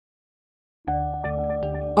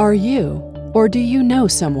Are you, or do you know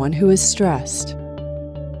someone who is stressed?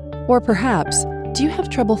 Or perhaps, do you have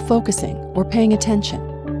trouble focusing or paying attention?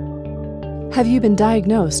 Have you been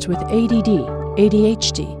diagnosed with ADD,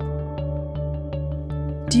 ADHD?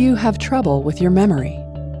 Do you have trouble with your memory?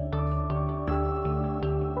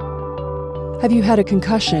 Have you had a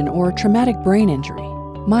concussion or traumatic brain injury,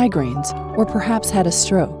 migraines, or perhaps had a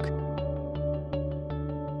stroke?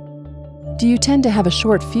 Do you tend to have a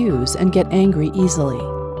short fuse and get angry easily?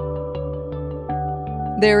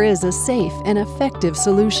 There is a safe and effective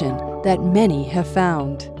solution that many have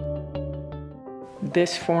found.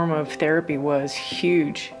 This form of therapy was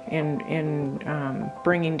huge in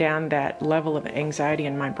bringing down that level of anxiety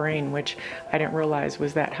in my brain, which I didn't realize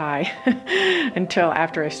was that high until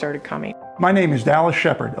after I started coming. My name is Dallas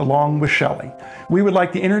Shepard, along with Shelly. We would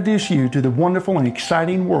like to introduce you to the wonderful and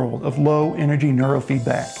exciting world of low-energy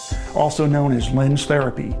neurofeedback, also known as lens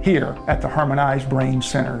therapy, here at the Harmonized Brain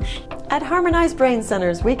Centers. At Harmonized Brain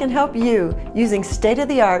Centers, we can help you using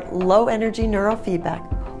state-of-the-art low-energy neurofeedback,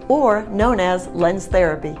 or known as lens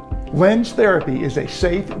therapy. Lens therapy is a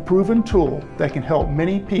safe, proven tool that can help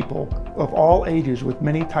many people of all ages with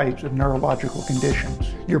many types of neurological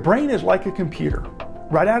conditions. Your brain is like a computer.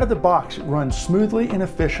 Right out of the box, it runs smoothly and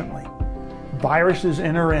efficiently. Viruses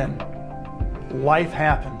enter in. Life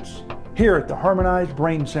happens. Here at the Harmonized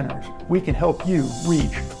Brain Centers, we can help you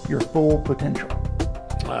reach your full potential.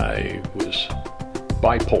 I was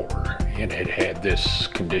bipolar and had had this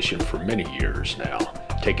condition for many years now,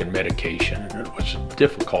 taking medication, and it was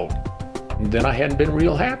difficult. And then I hadn't been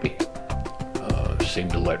real happy.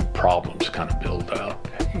 Seemed to let problems kind of build up,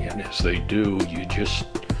 and as they do, you just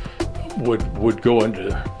would go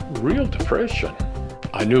into real depression.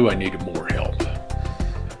 I knew I needed more help.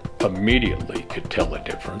 Immediately could tell a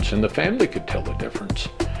difference, and the family could tell a difference.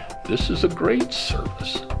 This is a great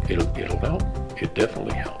service. It'll help. It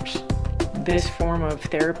definitely helps. This form of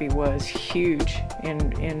therapy was huge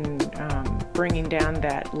in bringing down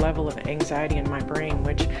that level of anxiety in my brain,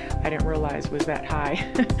 which I didn't realize was that high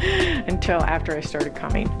until after I started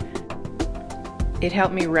coming. It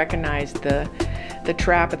helped me recognize the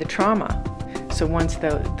trap of the trauma. So once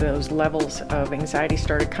those levels of anxiety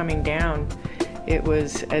started coming down, it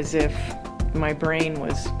was as if my brain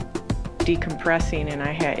was decompressing, and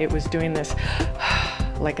it was doing this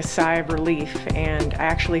like a sigh of relief, and I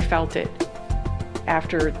actually felt it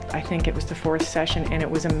after, I think it was the 4th session, and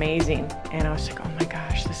it was amazing. And I was like, oh my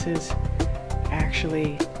gosh, this is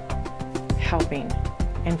actually helping.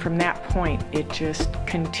 And from that point, it just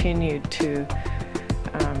continued to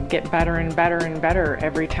get better and better and better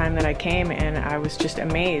every time that I came, and I was just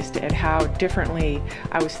amazed at how differently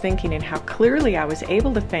I was thinking and how clearly I was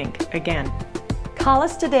able to think again. Call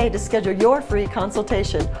us today to schedule your free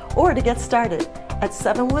consultation or to get started at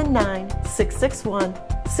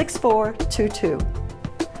 719-661-6422.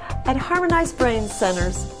 At Harmonized Brain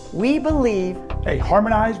Centers, we believe a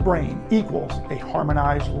harmonized brain equals a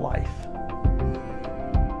harmonized life.